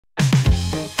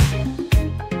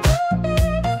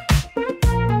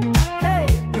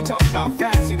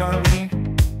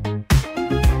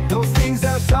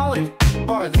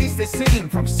they seem,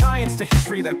 from science to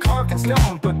history, they're carved in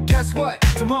stone. But guess what?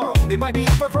 Tomorrow they might be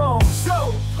overthrown.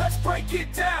 So let's break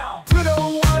it down.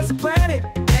 Pluto was a planet,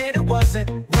 and it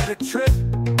wasn't worth a trip.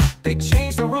 They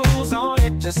changed the rules on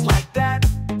it just like that.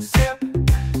 Zip,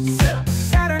 zip.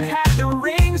 Saturn had the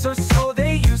rings, or so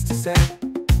they used to say.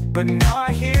 But now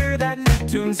I hear that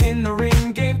Neptune's in the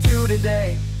ring game too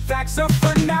today. Facts are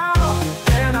for now,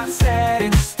 they're not set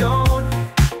in stone.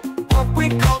 What we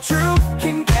call truth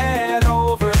can get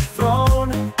overthrown.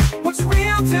 What's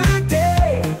real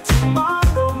today,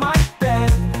 tomorrow might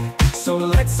bend. So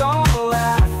let's all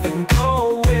laugh and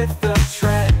go with the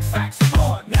trend. Facts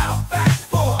for now, facts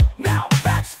for now,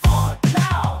 facts for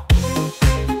now.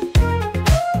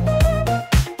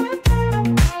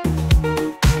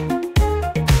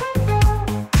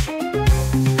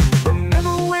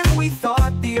 Remember when we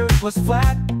thought the earth was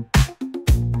flat?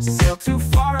 Sail too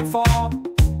far and fall,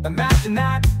 imagine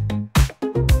that.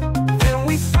 Then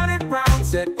we spun it round,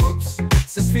 said oops,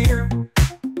 it's a sphere.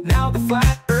 Now the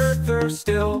flat earthers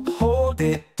still hold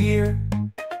it dear.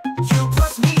 Q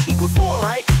plus me equals 4,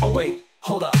 right? Oh wait,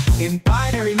 hold up. In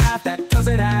binary math that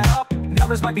doesn't add up.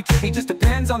 Numbers might be tricky, just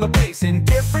depends on the base. In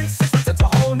different systems it's a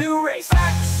whole new race.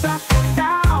 Facts are for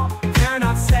now, they're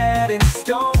not set in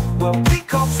stone. What we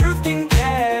call truth can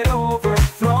get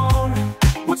overthrown.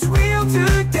 What's real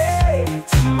today,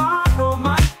 tomorrow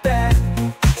might bend.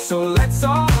 So let's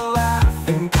all laugh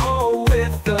and go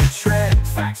with the trend.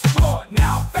 Facts for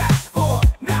now, facts for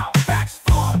now, facts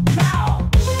for now.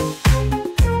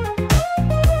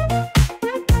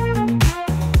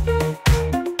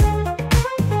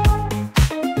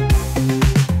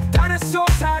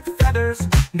 Dinosaurs had feathers,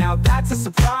 now that's a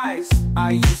surprise.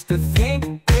 I used to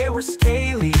think they were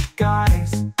scaly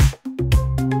guys.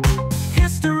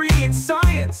 History and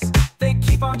science, they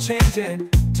keep on changing.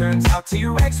 Turns out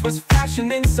T-Rex was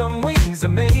fashioned in some wings,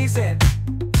 amazing.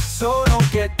 So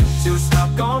don't get too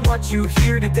stuck on what you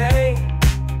hear today.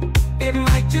 It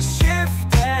might just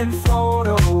shift and float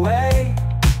away.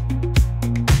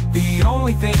 The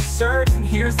only thing certain,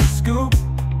 here's the scoop.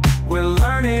 We're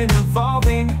learning,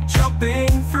 evolving, jumping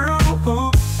through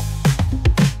hoops.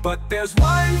 But there's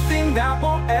one thing that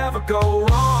won't ever go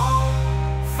wrong.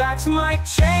 Facts might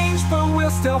change, but we'll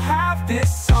still have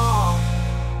this song.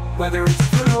 Whether it's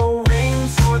Pluto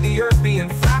rings or the earth being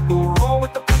flat, we'll roll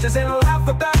with the punches and laugh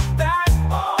about that.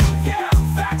 Oh yeah,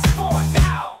 facts for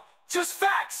now, just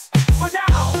facts for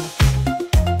now.